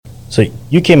So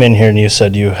you came in here and you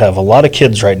said you have a lot of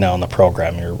kids right now in the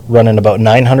program. You're running about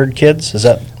 900 kids. Is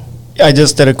that? I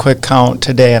just did a quick count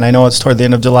today, and I know it's toward the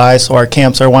end of July, so our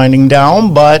camps are winding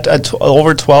down, but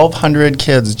over 1,200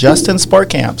 kids just in sport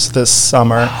camps this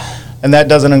summer. And that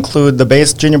doesn't include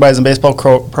the junior bison baseball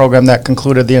program that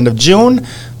concluded the end of June.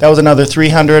 That was another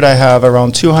 300. I have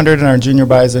around 200 in our junior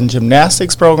bison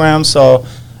gymnastics program. So,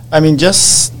 I mean,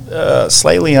 just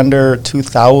slightly under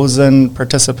 2,000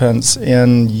 participants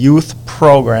in youth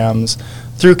programs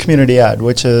through community ed,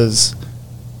 which is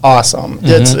awesome.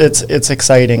 It's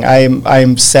exciting.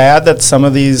 I'm sad that some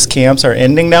of these camps are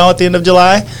ending now at the end of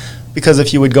July, because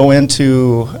if you would go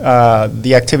into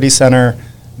the activity center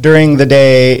during the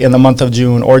day in the month of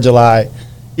June or July,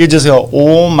 you just go,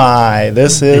 oh my,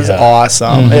 this is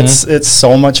awesome. It's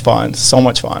so much fun, so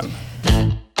much fun.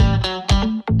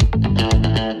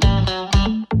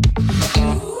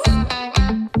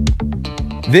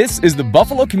 This is the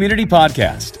Buffalo Community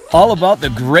Podcast, all about the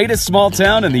greatest small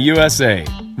town in the USA,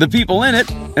 the people in it,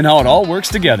 and how it all works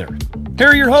together. Here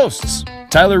are your hosts,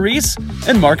 Tyler Reese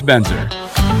and Mark Benzer.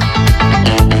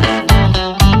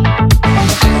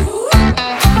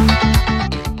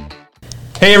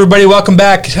 Hey everybody, welcome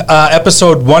back.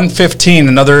 Episode 115,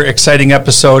 another exciting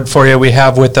episode for you. We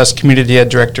have with us Community Ed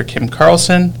Director Kim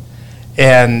Carlson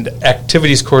and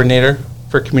Activities Coordinator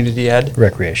for Community Ed.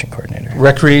 Recreation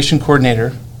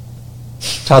Coordinator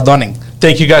Todd Lunning.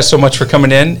 Thank you guys so much for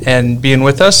coming in and being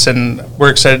with us, and we're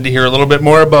excited to hear a little bit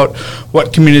more about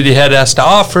what Community Ed has to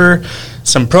offer,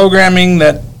 some programming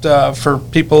that for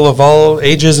people of all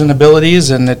ages and abilities,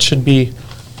 and it should be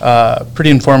pretty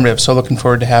informative, so looking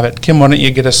forward to have it. Kim, why don't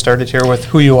you get us started here with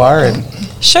who you are? And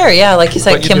Sure, yeah, like you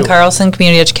said, Kim Carlson,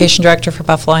 Community Education Director for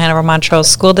Buffalo Hanover Montrose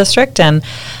School District, and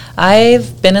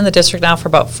I've been in the district now for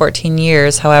about 14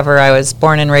 years. However, I was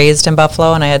born and raised in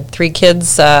Buffalo, and I had 3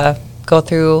 kids go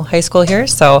through high school here,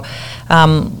 so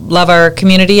love our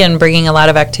community and bringing a lot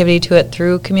of activity to it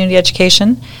through community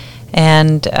education.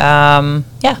 And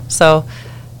so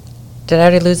did I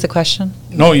already lose the question?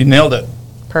 No, you nailed it.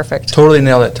 Perfect. Totally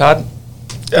nailed it. Todd?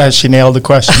 She nailed the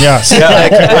question, yes. Yeah,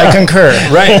 I concur.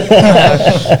 Right.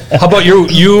 How about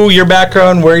your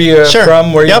background, where you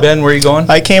from, where you been, where you going?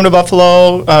 I came to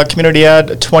Buffalo Community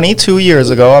Ed 22 years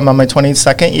ago. I'm on my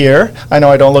 22nd year. I know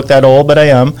I don't look that old, but I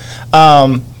am.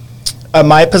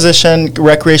 My position,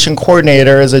 Recreation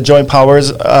Coordinator, is a joint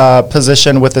powers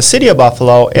position with the City of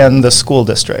Buffalo and the school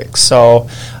district. So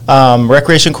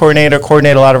Recreation Coordinator,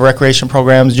 coordinate a lot of recreation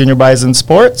programs, junior bison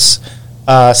sports.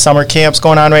 Summer camps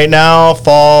going on right now,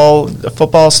 fall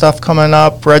football stuff coming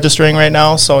up, registering right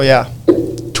now, so yeah.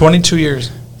 22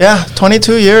 years. Yeah,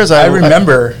 22 years. I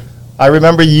remember. I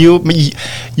remember you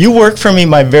worked for me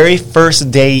my very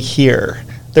first day here.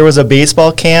 There was a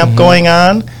baseball camp going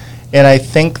on, and I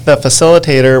think the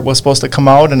facilitator was supposed to come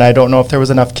out, and I don't know if there was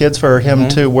enough kids for him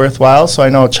to worthwhile, so I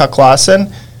know Chuck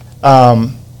Lawson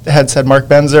had said Mark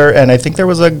Benzer, and I think there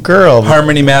was a girl.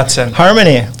 Harmony Matson.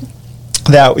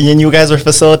 And you guys were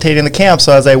facilitating the camp,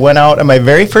 so as I went out on my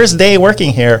very first day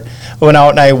working here, I went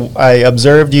out and I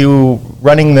observed you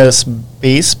running this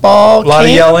baseball camp. A lot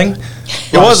of yelling.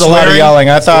 It was a lot of yelling.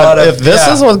 I thought, if this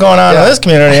is what's going on in this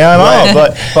community, I'm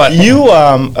out. But you,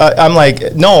 I'm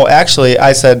like, no, actually,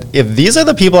 I said, if these are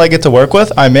the people I get to work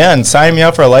with, I'm in. Sign me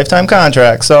up for a lifetime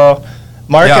contract. So,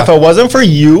 Mark, if it wasn't for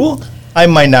you, I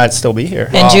might not still be here.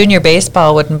 And junior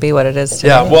baseball wouldn't be what it is today.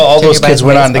 Yeah, well, all those kids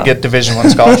went on to get Division I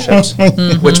scholarships,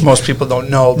 which most people don't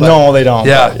know. But no, they don't.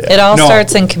 Yeah. It all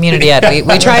starts in community ed.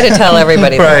 We try to tell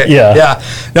everybody right. that. Yeah.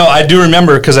 No, I do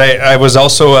remember, because I was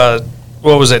also,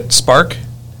 what was it, Spark?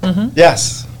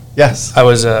 Yes. That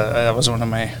was one of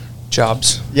my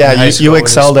jobs. Yeah, you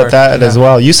excelled at that as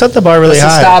well. You set the bar really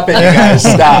high. Stop it, you guys.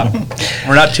 Stop.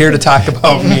 We're not here to talk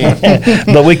about me.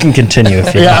 But we can continue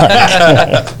if you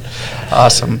like.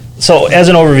 Awesome. So as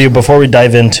an overview, before we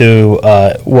dive into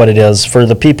what it is, for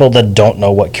the people that don't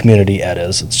know what community ed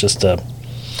is, it's just a...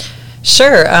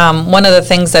 Sure. One of the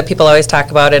things that people always talk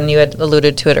about, and you had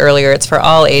alluded to it earlier, it's for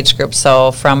all age groups,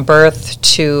 so from birth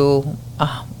to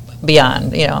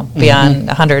beyond, beyond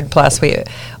 100 plus.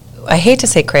 I hate to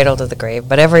say cradle to the grave,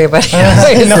 but everybody always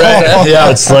says it.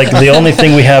 Yeah, it's like the only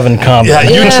thing we have in common. Yeah,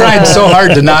 you tried so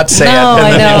hard to not say it.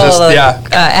 I know.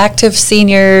 Active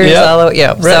seniors.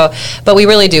 So, but we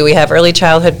really do. We have early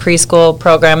childhood preschool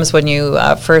programs when you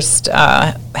first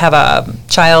have a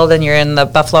child and you're in the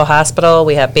Buffalo Hospital.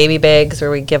 We have baby bags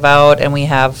where we give out, and we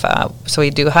have so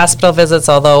we do hospital visits.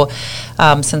 Although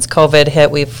since COVID hit,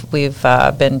 we've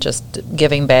been just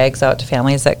giving bags out to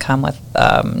families that come with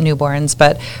newborns.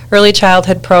 But early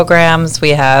childhood programs, we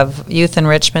have youth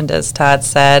enrichment, as Todd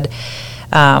said.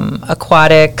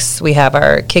 aquatics. We have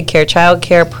our kid care, child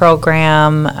care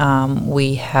program.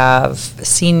 We have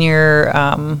senior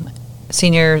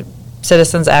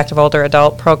citizens, active older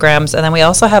adult programs, and then we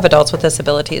also have adults with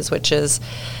disabilities, which is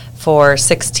for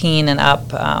 16 and up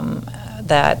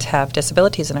that have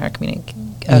disabilities in our community.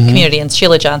 Community, and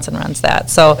Sheila Johnson runs that.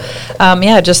 So,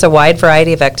 just a wide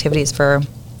variety of activities for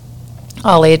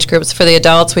all age groups. For the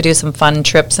adults, we do some fun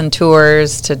trips and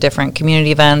tours to different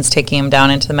community events, taking them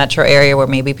down into the metro area where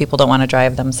maybe people don't want to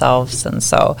drive themselves. And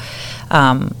so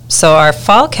our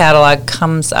fall catalog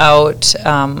comes out,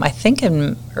 I think,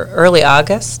 in early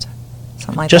August,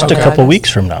 something like that. Just a couple weeks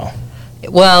from now.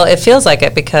 Well, it feels like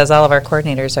it because all of our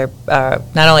coordinators are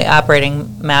not only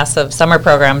operating massive summer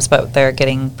programs, but they're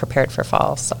getting prepared for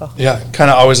fall. So Yeah, kind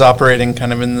of always operating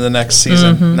kind of in the next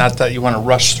season. Not that you want to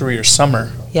rush through your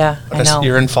summer. Yeah, I know.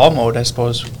 You're in fall mode, I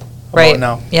suppose. Right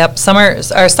now. Yep.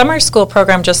 Our summer school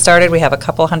program just started. We have a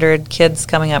couple hundred kids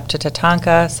coming up to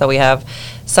Tatanka. So we have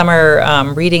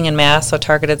summer reading and math, so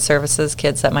targeted services,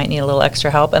 kids that might need a little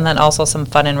extra help, and then also some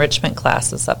fun enrichment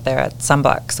classes up there at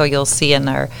Sunbuck. So you'll see in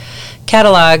our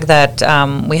catalog that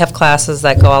we have classes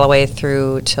that go all the way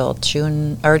through till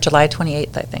June or July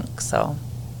 28th, I think. So,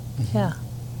 yeah.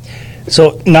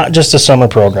 So not just a summer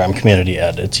program, community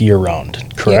ed, it's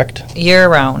year-round, correct?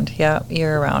 Year-round, yeah,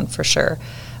 year-round for sure.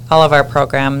 All of our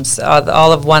programs,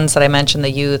 all of ones that I mentioned,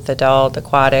 the youth, adult,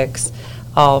 aquatics,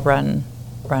 all run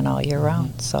all year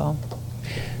round. So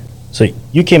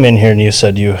you came in here and you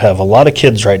said you have a lot of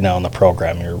kids right now in the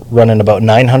program. You're running about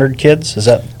 900 kids, is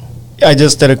that? I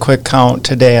just did a quick count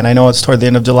today, and I know it's toward the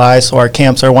end of July, so our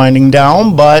camps are winding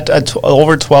down, but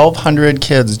over 1,200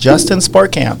 kids just in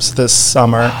sport camps this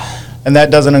summer. And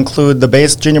that doesn't include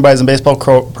the junior bison baseball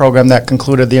program that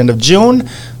concluded at the end of June.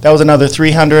 That was another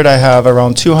 300. I have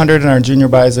around 200 in our junior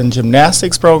bison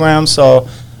gymnastics program. So,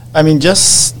 I mean,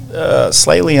 just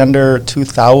slightly under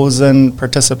 2,000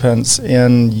 participants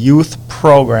in youth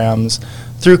programs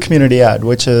through community ed,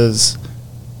 which is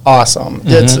awesome.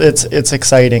 It's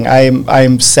exciting.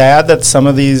 I'm sad that some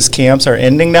of these camps are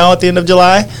ending now at the end of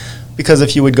July, because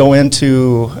if you would go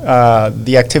into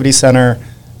the activity center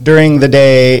during the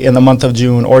day in the month of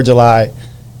June or July,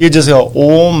 you just go,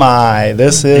 oh my,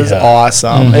 this is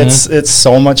awesome. It's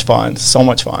so much fun, so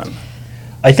much fun.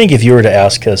 I think if you were to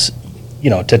ask us,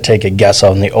 to take a guess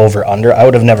on the over-under, I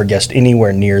would have never guessed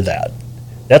anywhere near that.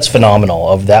 That's phenomenal,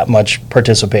 of that much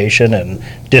participation and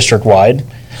district-wide.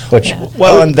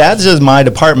 Well, and that's just my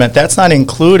department. That's not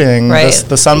including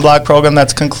the sunblock program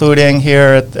that's concluding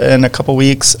here in a couple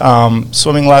weeks,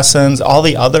 swimming lessons, all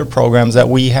the other programs that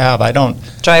we have.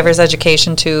 Driver's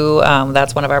education, too.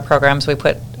 That's one of our programs. We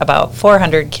put about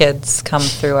 400 kids come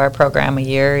through our program a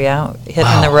year,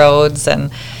 hitting the roads.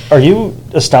 And are you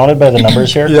astounded by the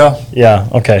numbers here? Yeah,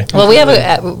 okay. Well,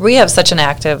 we have such an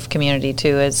active community,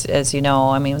 too, as you know.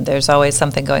 I mean, there's always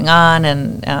something going on,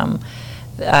 and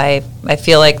I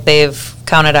feel like they've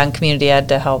counted on community ed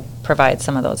to help provide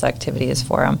some of those activities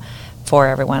for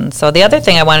everyone. So the other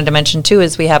thing I wanted to mention too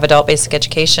is we have adult basic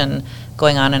education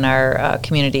going on in our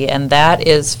community, and that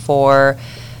is for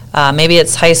maybe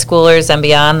it's high schoolers and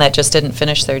beyond that just didn't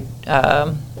finish their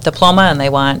diploma and they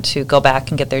want to go back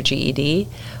and get their GED,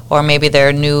 or maybe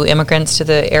they're new immigrants to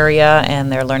the area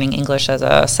and they're learning English as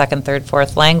a second, third,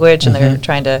 fourth language, and they're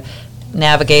trying to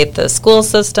navigate the school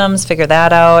systems, figure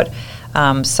that out.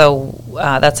 So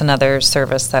that's another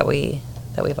service that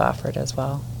we've offered as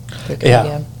well.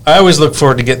 Yeah, I always look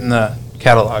forward to getting the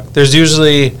catalog. There's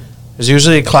usually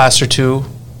a class or two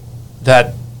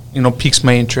that piques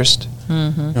my interest.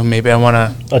 Maybe I want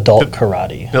to adult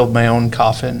karate, build my own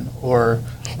coffin, or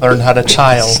learn how to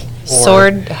chile.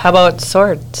 Sword. How about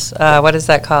swords? What is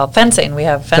that called? Fencing. We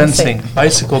have fencing.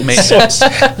 Bicycle maintenance.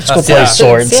 Let's go play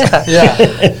swords.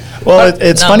 Yeah. Well,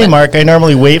 it's funny, Mark. I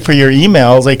normally wait for your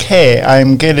emails like, hey,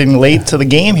 I'm getting late to the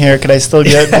game here. Could I still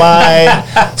get my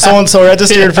so-and-so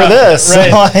registered for this? Right.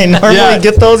 So I normally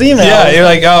get those emails. Yeah, you're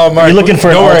like, oh, Mark. You're looking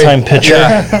for an all-time pitcher.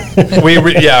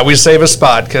 Yeah. we save a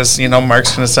spot because,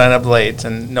 Mark's going to sign up late.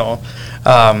 And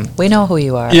we know who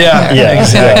you are. Yeah,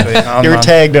 exactly. You're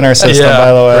tagged in our system,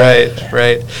 by the way.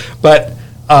 Right. But,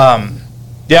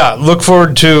 look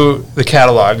forward to the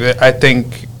catalog. I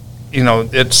think,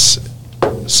 it's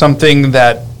something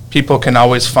that people can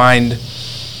always find,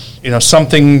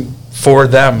 something for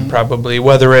them probably,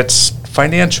 whether it's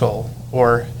financial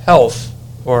or health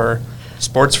or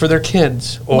sports for their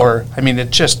kids, or, it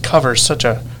just covers such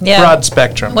a broad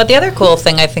spectrum. Well, the other cool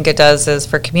thing I think it does is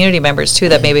for community members, too,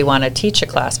 that maybe want to teach a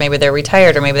class. Maybe they're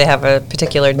retired, or maybe they have a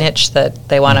particular niche that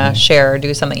they want to share or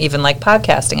do something, even like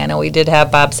podcasting. I know we did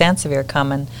have Bob Sansevier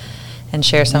come and and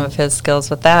share some of his skills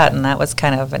with that. And that was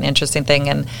kind of an interesting thing.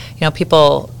 And,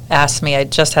 people asked me, I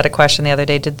just had a question the other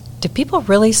day, did people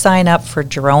really sign up for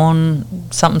drone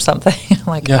something? I'm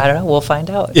like, I don't know, we'll find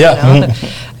out. Yeah.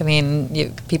 I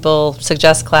mean, people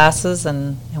suggest classes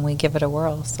and we give it a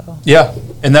whirl. So yeah,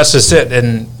 and that's just it.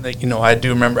 And I do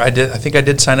remember I think I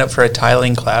did sign up for a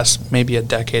tiling class maybe a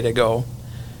decade ago.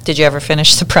 Did you ever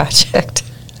finish the project?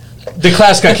 The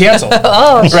class got canceled.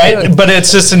 Oh, right. shoot. But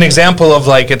it's just an example of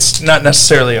it's not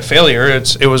necessarily a failure.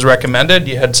 It was recommended.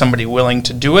 You had somebody willing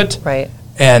to do it. Right.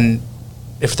 And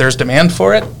if there's demand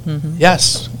for it,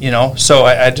 yes. So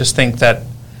I just think that,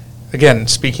 again,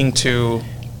 speaking to.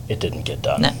 It didn't get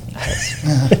done. No.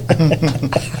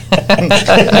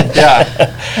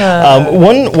 Yeah.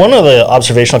 One of the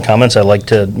observational comments I like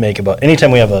to make about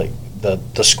anytime we have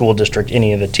the school district,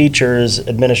 any of the teachers,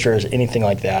 administrators, anything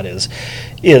like that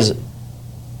is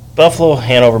Buffalo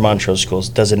Hanover Montrose Schools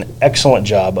does an excellent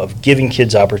job of giving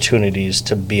kids opportunities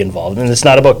to be involved. And it's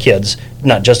not about kids,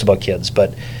 not just about kids,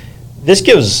 but this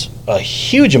gives a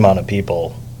huge amount of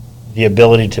people the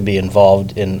ability to be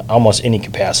involved in almost any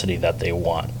capacity that they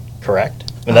want,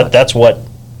 correct? I mean, that's what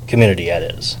community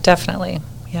ed is. Definitely,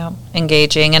 yeah,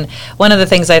 engaging. And one of the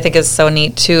things I think is so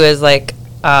neat too is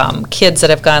kids that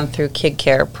have gone through Kid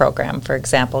Care program, for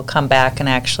example, come back and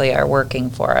actually are working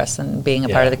for us and being a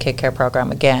part of the Kid Care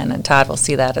program again. And Todd will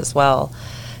see that as well.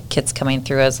 Kids coming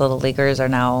through as little leaguers are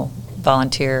now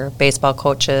volunteer baseball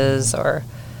coaches, or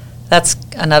that's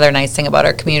another nice thing about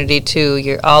our community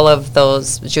too. All of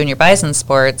those junior bison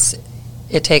sports,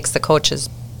 it takes the coaches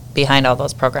behind all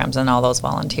those programs and all those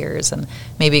volunteers, and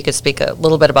maybe you could speak a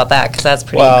little bit about that because that's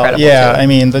pretty incredible. Yeah, too. I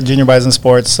mean the junior bison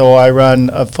sports. So I run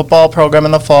a football program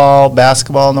in the fall,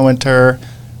 basketball in the winter,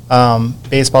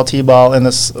 baseball, t-ball in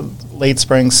the late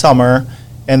spring, summer,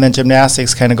 and then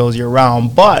gymnastics kind of goes year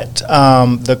round. But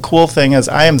the cool thing is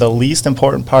I am the least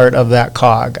important part of that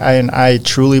cog, and I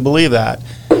truly believe that.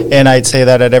 And I'd say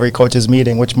that at every coach's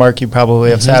meeting, which, Mark, you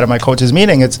probably have sat at my coach's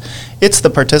meeting. It's the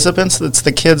participants, it's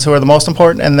the kids who are the most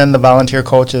important, and then the volunteer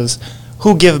coaches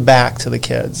who give back to the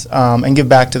kids and give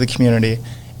back to the community.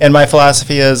 And my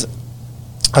philosophy is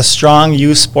a strong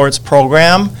youth sports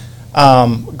program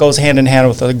goes hand in hand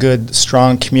with a good,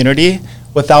 strong community.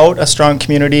 Without a strong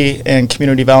community and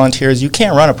community volunteers, you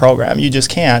can't run a program. You just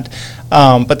can't.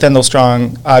 But then those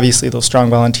strong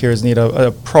volunteers need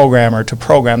a programmer to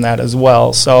program that as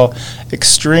well. So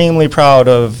extremely proud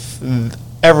of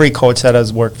every coach that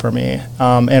has worked for me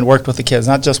and worked with the kids.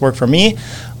 Not just worked for me,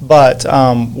 but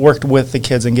worked with the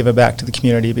kids and give it back to the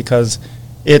community, because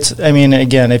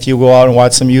again, if you go out and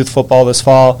watch some youth football this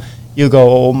fall, you go,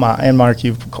 oh my, and Mark,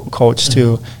 you've coached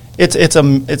too.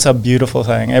 It's a beautiful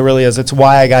thing. It really is. It's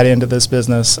why I got into this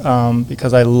business,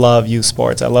 because I love youth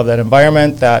sports. I love that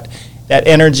environment, that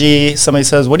energy. Somebody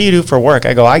says, "What do you do for work?"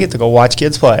 I go, "I get to go watch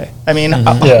kids play." I mean,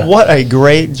 what a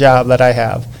great job that I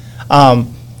have.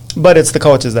 But it's the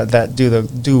coaches that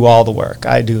do all the work.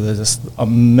 I do just a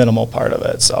minimal part of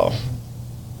it. So,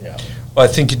 Yeah. Well, I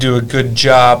think you do a good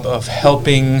job of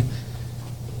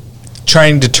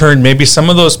trying to turn maybe some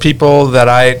of those people that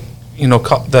I'm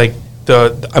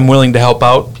willing to help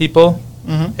out people,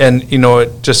 and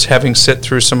just having sit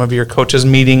through some of your coaches'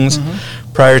 meetings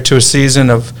prior to a season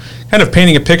of kind of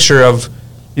painting a picture of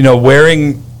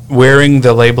wearing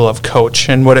the label of coach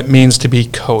and what it means to be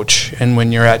coach. And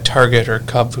when you're at Target or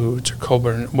Cub Foods or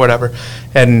Coburn, whatever,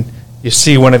 and you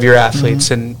see one of your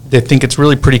athletes and they think it's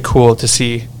really pretty cool to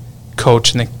see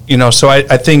coach, and so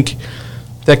I think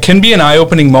that can be an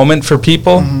eye-opening moment for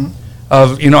people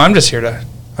of I'm just here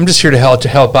to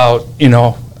help out,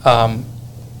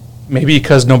 maybe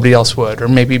because nobody else would, or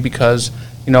maybe because,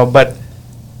 but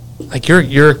like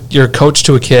you're a coach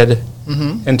to a kid,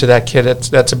 and to that kid,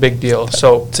 that's a big deal.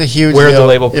 So it's a huge wear deal. the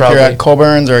label If proudly. you're at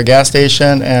Coburn's or a gas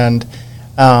station and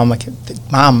like,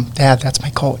 Mom, Dad, that's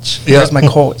my coach. Yeah. There's my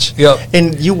coach. Yep.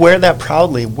 And you wear that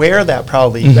proudly. Wear that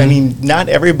proudly. I mean, not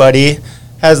everybody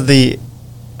has the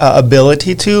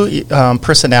ability to,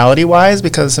 personality-wise,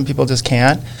 because some people just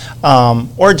can't,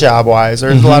 or job-wise, or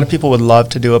a lot of people would love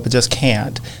to do it but just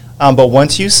can't. But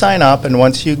once you sign up and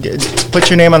once you put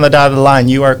your name on the dotted line,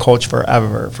 you are a coach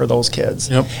forever for those kids.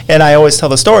 Yep. And I always tell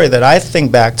the story that I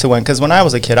think back to because when I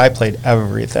was a kid, I played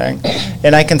everything.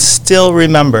 And I can still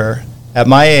remember, at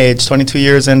my age, 22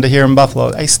 years into here in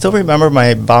Buffalo, I still remember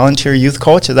my volunteer youth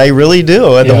coaches. I really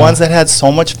do. And the ones that had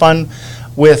so much fun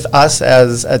with us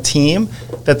as a team,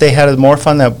 that they had more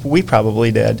fun than we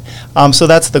probably did. So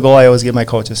that's the goal I always give my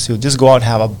coaches to. Just go out and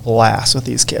have a blast with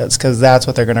these kids, because that's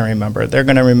what they're going to remember. They're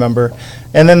going to remember,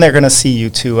 and then they're going to see you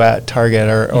too at Target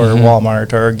or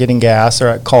Walmart or getting gas or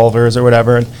at Culver's or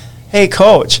whatever. And, hey,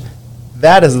 coach,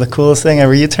 that is the coolest thing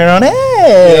ever. You turn on, hey,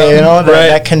 that, right.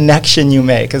 that connection you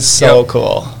make is so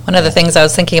cool. One of the things I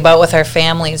was thinking about with our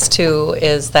families too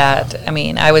is that,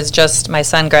 my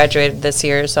son graduated this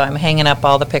year, so I'm hanging up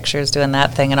all the pictures doing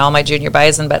that thing and all my junior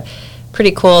bison, but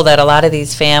pretty cool that a lot of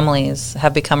these families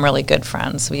have become really good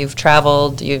friends. You've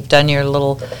traveled, you've done your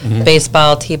little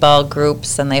baseball, t-ball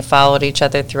groups, and they followed each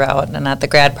other throughout. And at the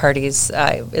grad parties,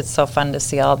 it's so fun to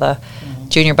see all the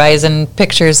junior bison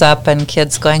pictures up and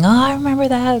kids going, oh, I remember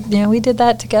that. We did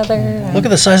that together. Look at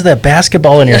the size of that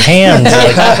basketball in your hands.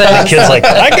 The kid's like,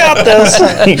 I got this.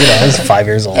 He's 5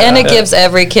 years old. And it gives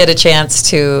every kid a chance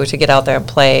to get out there and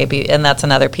play. And that's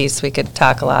another piece we could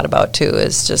talk a lot about, too,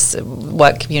 is just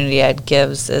what Community Ed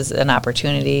gives is an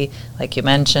opportunity, like you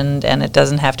mentioned, and it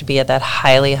doesn't have to be at that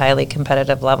highly, highly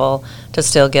competitive level to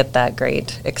still get that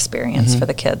great experience for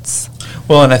the kids.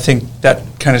 Well, and I think that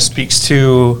kind of speaks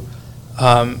to,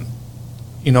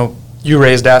 you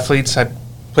raised athletes, I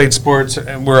played sports,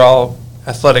 and we're all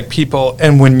athletic people,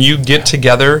 and when you get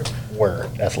together... We're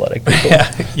athletic people.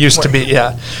 Yeah, used to be,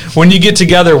 yeah. When you get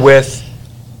together with,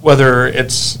 whether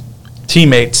it's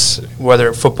teammates, whether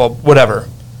it's football, whatever,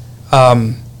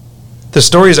 the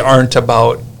stories aren't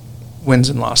about wins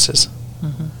and losses.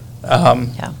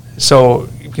 So,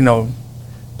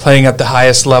 playing at the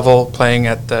highest level, playing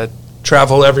at the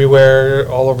travel everywhere,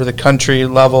 all over the country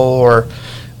level, or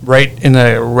right in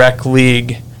a rec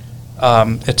league,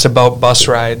 it's about bus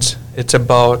rides. It's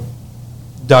about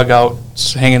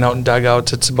dugouts, hanging out in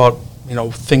dugouts. It's about,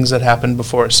 things that happened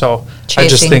before. So I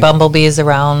just Chasing think bumblebees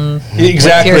around.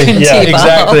 exactly, with your Yeah, T-ball.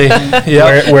 exactly.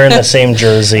 Yeah. We're in the same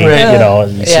jersey, Right.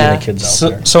 and you see Yeah. the kids out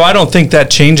there. So I don't think that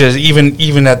changes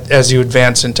even as you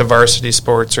advance into varsity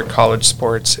sports or college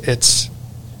sports. It's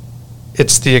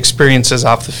the experiences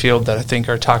off the field that I think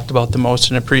are talked about the most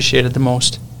and appreciated the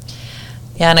most.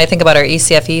 Yeah, and I think about our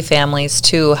ECFE families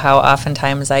too, how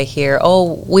oftentimes I hear,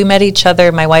 oh, we met each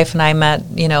other, my wife and I met,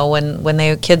 when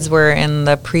the kids were in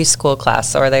the preschool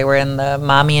class or they were in the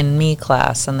mommy and me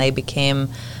class and they became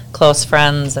close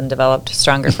friends and developed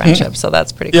stronger friendships. So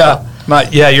that's pretty cool.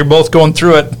 You're both going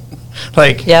through it.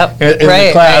 Like Yep. in Right,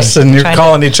 the class, right. and you're Trying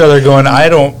calling each other, going, "I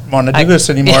don't want to do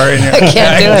this anymore." And I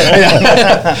can't do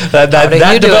it. that do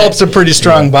you do develops it? a pretty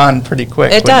strong bond pretty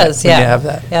quick. It does, when yeah. you have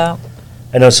that. Yeah.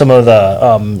 I know some of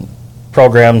the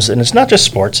programs, and it's not just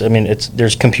sports.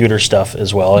 There's computer stuff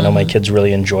as well. I know my kids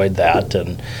really enjoyed that,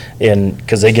 and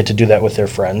because they get to do that with their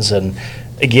friends. And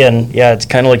again, it's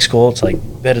kind of like school. It's like,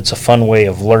 it's a fun way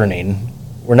of learning.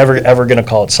 We're never ever going to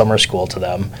call it summer school to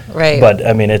them, Right. But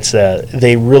it's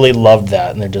they really loved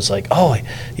that, and they're just like, oh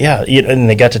yeah, and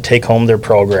they got to take home their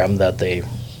program that they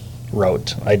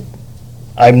wrote.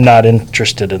 I'm not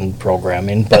interested in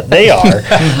programming, but they are.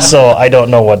 So I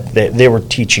don't know what they were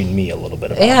teaching me a little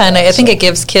bit about. Yeah, and that, I think so. it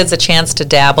gives kids a chance to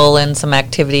dabble in some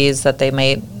activities that they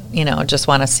may, just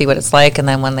want to see what it's like. And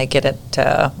then when they get it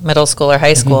to middle school or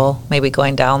high school, maybe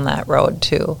going down that road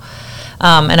too.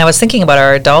 And I was thinking about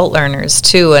our adult learners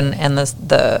too, and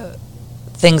the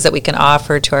things that we can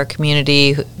offer to our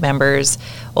community members,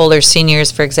 older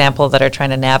seniors, for example, that are trying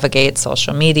to navigate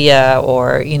social media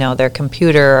or, their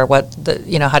computer or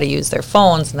how to use their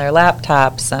phones and their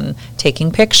laptops and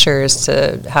taking pictures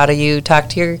to how do you talk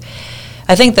to your...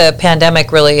 I think the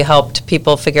pandemic really helped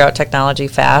people figure out technology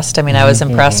fast. I was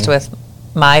impressed with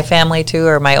my family too,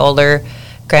 or my older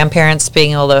grandparents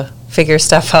being able to figure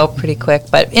stuff out pretty quick.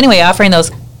 But anyway, offering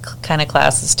those kind of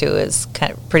classes too is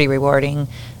kind of pretty rewarding,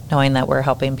 knowing that we're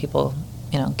helping people,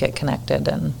 get connected.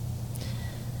 And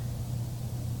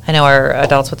I know our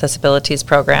Adults with Disabilities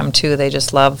program too, they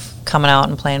just love coming out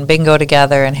and playing bingo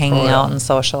together and hanging out and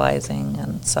socializing,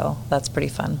 and so that's pretty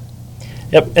fun.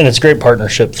 Yep, and it's great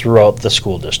partnership throughout the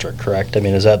school district, correct?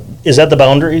 Is that the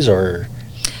boundaries, or?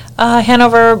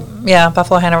 Hanover,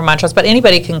 Buffalo, Hanover, Montrose, but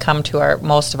anybody can come to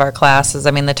most of our classes.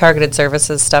 The targeted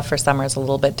services stuff for summer is a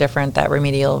little bit different, that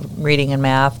remedial reading and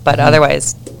math, but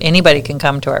otherwise, anybody can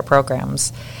come to our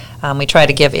programs. We try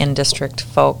to give in-district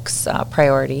folks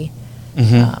priority,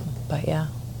 but yeah.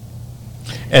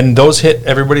 And those hit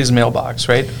everybody's mailbox,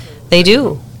 right? They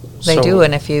do, So-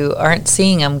 and if you aren't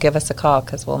seeing them, give us a call,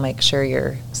 because we'll make sure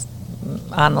you're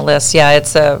on the list. Yeah,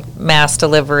 it's a mass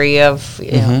delivery of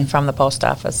from the post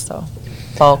office, so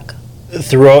bulk.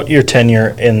 Throughout your tenure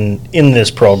in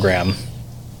this program,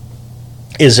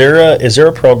 is there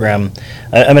a program?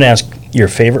 I'm going to ask your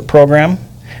favorite program,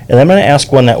 and I'm going to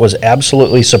ask one that was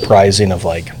absolutely surprising. Of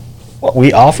like, well,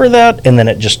 we offer that, and then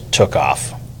it just took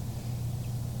off.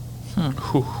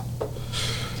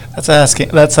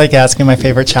 That's like asking my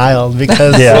favorite child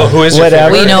because Yeah. Well, who is your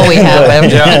whatever. We know we have him.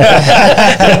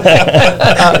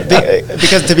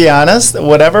 Because to be honest,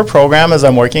 whatever program is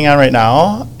I'm working on right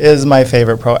now is my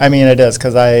favorite I mean, it is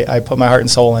because I put my heart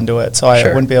and soul into it. So I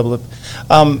Sure. wouldn't be able to.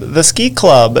 The ski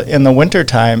club in the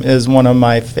wintertime is one of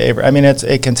my favorite. I mean,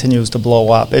 it continues to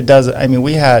blow up. It does. I mean,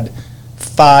 we had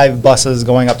 5 buses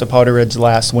going up to Powder Ridge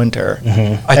last winter.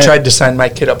 I tried to sign my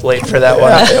kid up late for that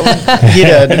one. He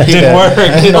did. He Didn't did. work.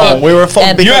 No, we were full.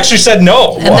 And- You actually said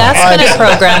no. And that's been a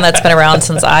program that's been around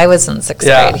since I was in sixth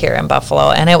Yeah. grade here in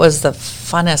Buffalo, and it was the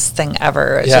funnest thing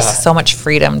ever. It's Yeah. just so much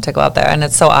freedom to go out there, and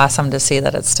it's so awesome to see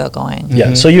that it's still going.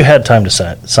 Yeah, so you had time to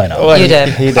sign up. Well, You did.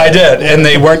 He I did, and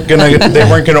they weren't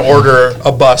gonna order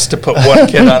a bus to put one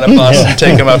kid on a bus and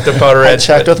take him up to Powder I Ridge.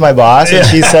 checked with my boss, and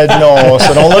she said no.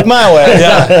 So don't look my way.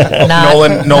 Yeah, Not-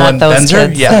 Nolan not those Benzer.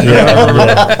 kids. Yeah.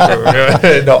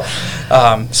 No.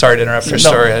 Sorry to interrupt your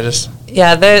story. I just.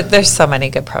 Yeah, there's so many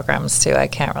good programs too. I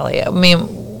can't really. I mean,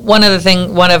 one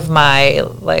of my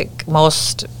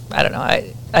most. I don't know.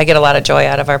 I get a lot of joy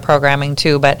out of our programming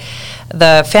too, but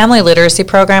the family literacy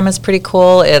program is pretty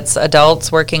cool. It's adults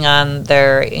working on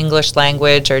their English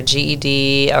language or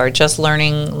GED or just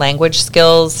learning language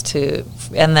skills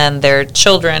and then their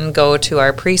children go to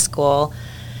our preschool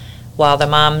while the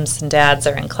moms and dads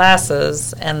are in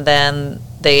classes, and then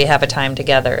they have a time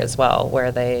together as well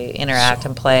where they interact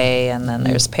and play, and then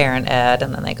there's parent ed,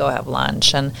 and then they go have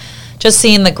lunch, and just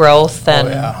seeing the growth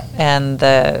and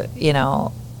the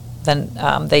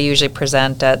then they usually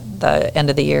present at the end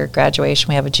of the year graduation.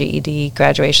 We have a GED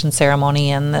graduation ceremony,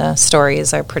 and the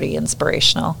stories are pretty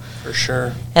inspirational. For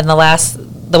sure. And the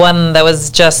one that was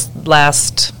just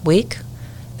last week,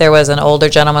 there was an older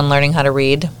gentleman learning how to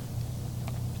read.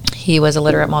 He was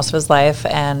illiterate most of his life,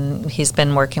 and he's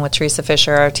been working with Teresa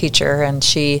Fisher, our teacher, and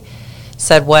she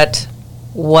said, what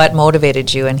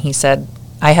motivated you? And he said,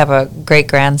 I have a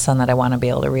great-grandson that I want to be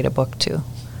able to read a book to.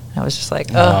 And I was just like,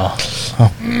 oh.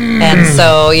 And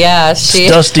so, yeah, she...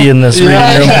 It's dusty in this reading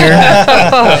room here.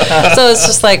 So it's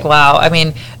just like, wow. I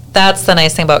mean, that's the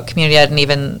nice thing about community ed, and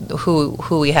even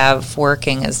who we have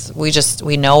working is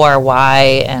we know our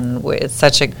why, and it's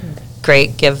such a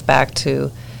great give back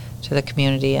to the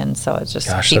community, and so it just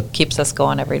keeps us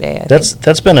going every day. I think.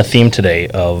 That's been a theme today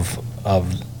of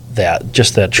that,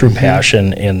 just that true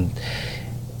passion, and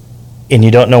you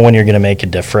don't know when you're going to make a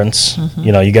difference.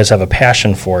 You know, you guys have a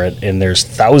passion for it, and there's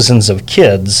thousands of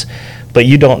kids, but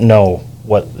you don't know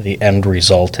what the end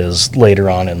result is later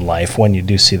on in life when you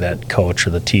do see that coach or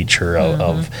the teacher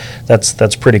of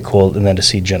that's pretty cool, and then to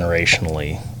see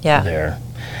generationally there.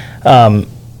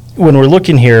 When we're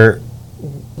looking here,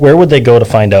 where would they go to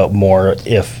find out more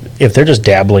if they're just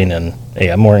dabbling in, hey,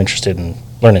 I'm more interested in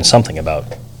learning something about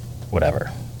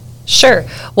whatever? Sure.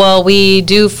 Well, we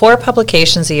do 4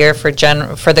 publications a year for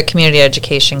the community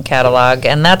education catalog,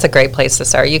 and that's a great place to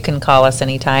start. You can call us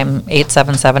anytime.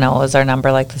 8770 is our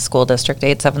number, like the school district,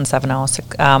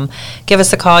 8770. Give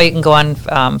us a call. You can go on,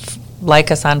 like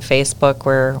us on Facebook.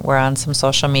 We're on some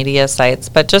social media sites,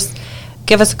 but just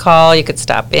give us a call. You could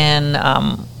stop in.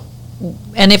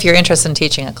 And if you're interested in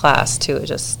teaching a class, too,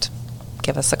 just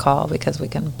give us a call, because we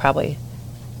can probably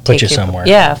Put you somewhere.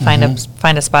 Yeah,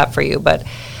 find a spot for you. But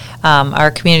our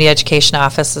community education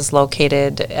office is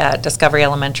located at Discovery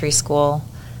Elementary School,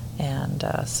 and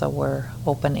so we're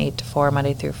open 8 to 4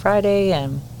 Monday through Friday.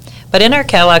 But in our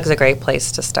catalog is a great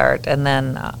place to start, and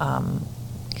then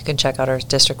you can check out our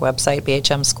district website,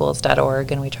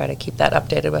 bhmschools.org, and we try to keep that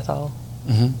updated with all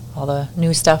the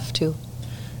new stuff too.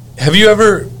 Have you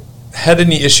ever had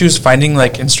any issues finding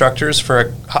instructors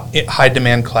for a high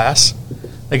demand class?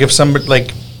 Like if somebody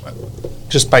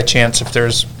just by chance, if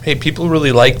there's, hey, people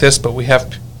really like this, but we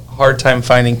have a hard time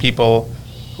finding people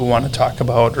who want to talk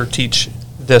about or teach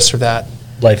this or that.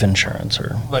 Life insurance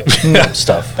or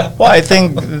stuff. Well, I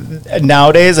think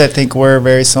nowadays, we're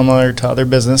very similar to other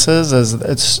businesses.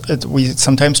 We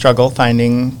sometimes struggle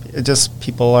finding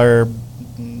people are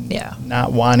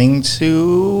not wanting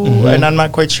to, and I'm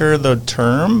not quite sure the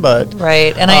term, but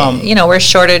right. And we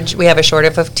have a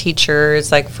shortage of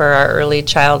teachers. Like for our early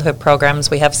childhood programs,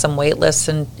 we have some wait lists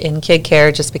in kid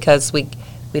care just because we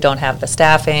don't have the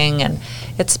staffing, and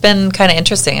it's been kind of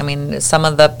interesting. I mean, some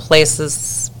of the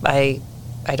places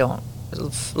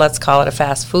let's call it a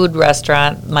fast food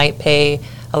restaurant, might pay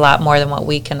a lot more than what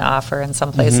we can offer in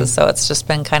some places. So it's just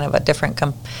been kind of a different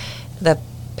the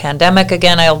pandemic,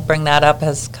 again, I'll bring that up,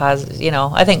 has caused,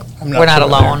 I think we're not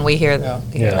alone. We hear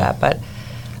that. But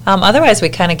otherwise, we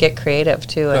kind of get creative,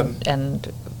 too.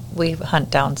 And we hunt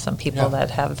down some people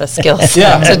that have the skills.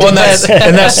 Yeah, to do well,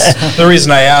 and it. that's the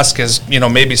reason I ask is,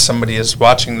 maybe somebody is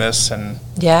watching this and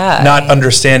not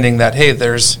understanding that, hey,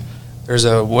 there's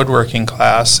a woodworking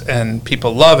class and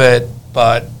people love it,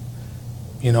 but,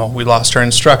 we lost our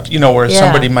instructor, where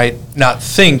somebody might not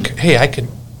think, hey, I could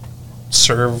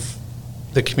serve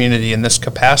the community in this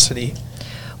capacity.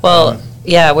 Well,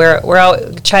 we're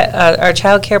out. Our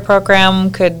child care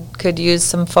program could use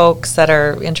some folks that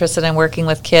are interested in working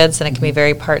with kids, and it can be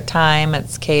very part-time.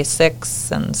 It's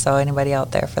K-6, and so anybody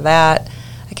out there for that.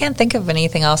 I can't think of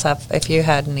anything else if you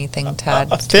had anything, Todd.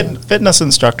 Fitness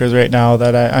instructors right now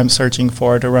that I'm searching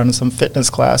for to run some fitness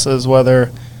classes,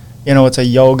 whether it's a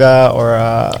yoga or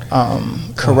a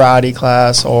karate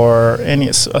class or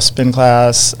a spin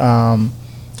class.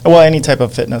 Any type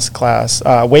of fitness class.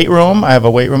 Weight room. I have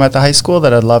a weight room at the high school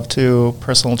that I'd love to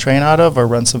personal train out of or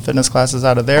run some fitness classes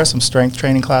out of there, some strength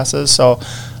training classes. So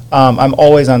I'm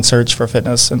always on search for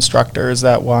fitness instructors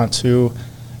that want to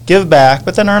give back,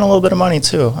 but then earn a little bit of money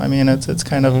too. I mean, it's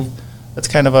kind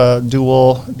of a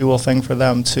dual thing for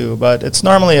them too. But it's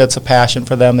a passion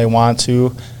for them. They want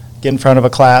to get in front of a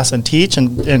class and teach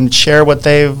and share what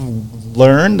they've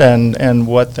learned and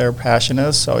what their passion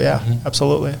is. So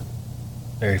absolutely.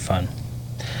 Very fun.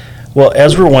 Well,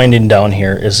 as we're winding down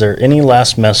here, is there any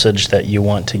last message that you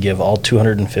want to give all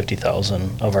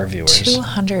 250,000 of our viewers?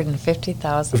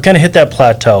 250,000. We've kind of hit that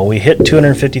plateau. We hit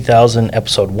 250,000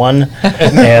 episode 1,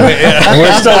 and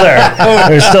we're still there.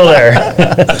 We're still there.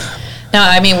 No,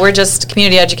 I mean,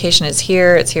 community education is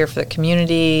here. It's here for the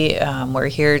community. We're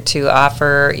here to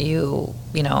offer you,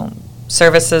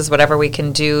 services, whatever we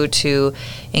can do to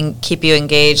keep you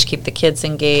engaged, keep the kids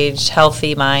engaged,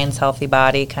 healthy minds, healthy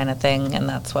body kind of thing, and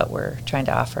that's what we're trying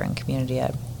to offer in community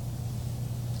ed.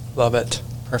 Love it.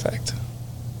 Perfect.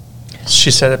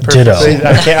 She said it perfectly. Ditto.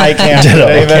 I can't. Ditto.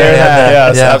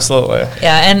 Yes, absolutely.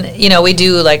 Yeah, and we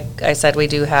do, like I said, we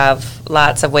do have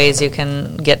lots of ways you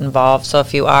can get involved. So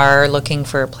if you are looking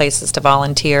for places to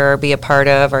volunteer or be a part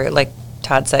of, or like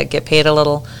Todd said, get paid a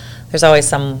little, there's always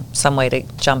some way to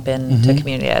jump in to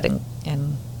community ed,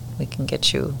 and we can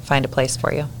find a place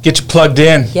for you. Get you plugged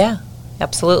in. Yeah,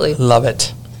 absolutely. Love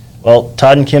it. Well,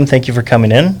 Todd and Kim, thank you for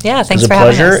coming in. Yeah, thanks It for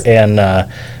having us. was a pleasure,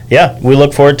 and we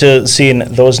look forward to seeing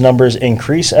those numbers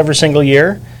increase every single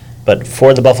year. But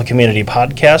for the Buffalo Community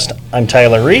Podcast, I'm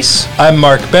Tyler Reese. I'm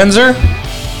Mark Benzer.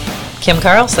 Kim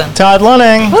Carlson. Todd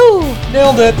Lunning. Woo!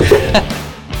 Nailed it.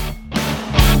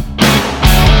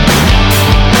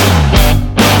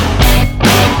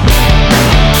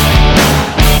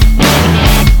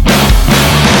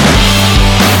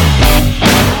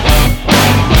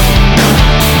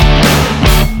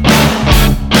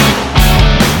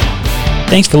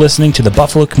 Thanks for listening to the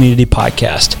Buffalo Community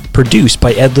Podcast, produced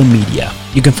by Edlin Media.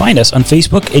 You can find us on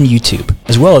Facebook and YouTube,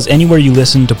 as well as anywhere you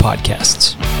listen to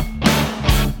podcasts.